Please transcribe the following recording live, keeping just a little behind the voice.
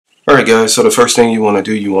Alright guys, so the first thing you want to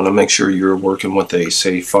do, you want to make sure you're working with a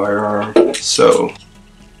safe firearm. So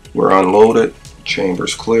we're unloaded,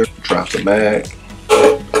 chamber's clear, drop the mag,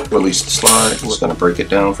 release the slide. We're going to break it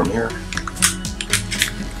down from here.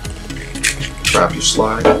 Drop your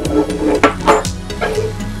slide. I'm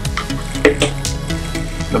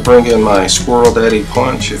going to bring in my Squirrel Daddy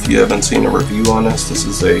punch. If you haven't seen a review on this, this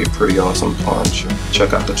is a pretty awesome punch.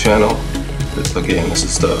 Check out the channel. Again, this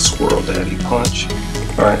is the Squirrel Daddy punch.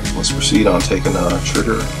 Alright, let's proceed on taking the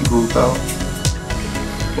trigger group out.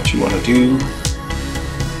 What you want to do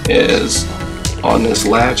is on this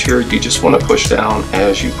latch here, you just want to push down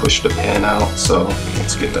as you push the pin out. So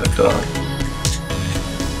let's get that done.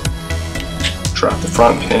 Drop the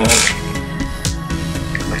front pin,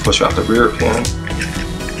 push out the rear pin,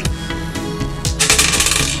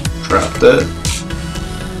 drop that,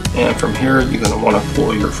 and from here you're going to want to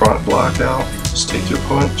pull your front block out. Just take your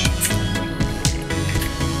punch,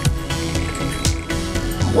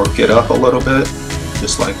 work it up a little bit,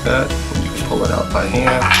 just like that. You can pull it out by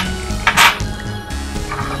hand.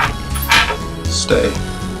 Stay.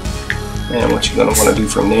 And what you're going to want to do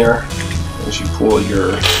from there is you pull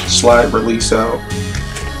your slide release out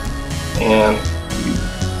and you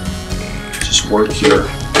just work your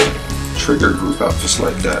trigger group out just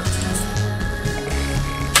like that.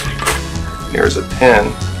 There's a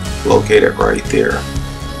pin located right there,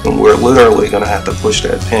 and we're literally going to have to push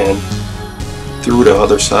that pin through the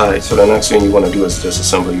other side. So the next thing you want to do is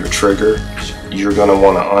disassemble your trigger. You're going to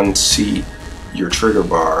want to unseat your trigger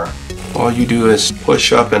bar. All you do is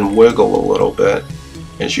push up and wiggle a little bit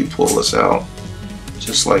as you pull this out,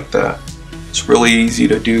 just like that. It's really easy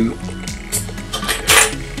to do.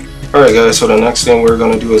 Alright guys, so the next thing we're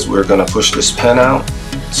going to do is we're going to push this pin out.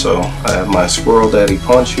 So I have my Squirrel Daddy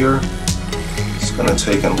punch here. Just going to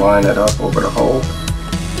take and line it up over the hole.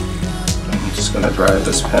 I'm just going to drive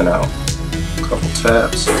this pin out. A couple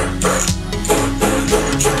taps.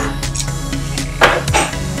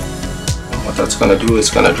 What that's going to do is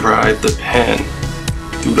going to drive the pin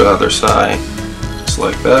through the other side, just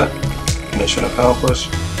like that. Mission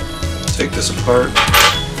accomplished. Take this apart,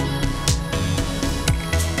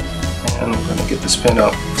 and we're going to get this pin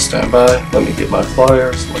out. Stand by. Let me get my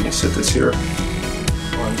pliers. Let me sit this here.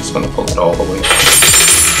 I'm just going to pull it all the way,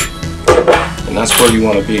 and that's where you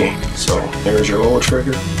want to be. So there's your old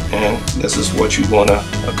trigger, and this is what you want to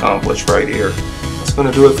accomplish right here. That's going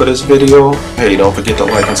to do it for this video. Hey, don't forget to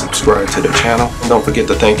like and subscribe to the channel. And don't forget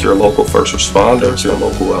to thank your local first responders, your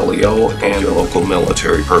local LEO, and your local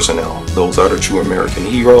military personnel. Those are the true American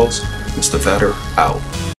heroes. Mr. Vetter, out.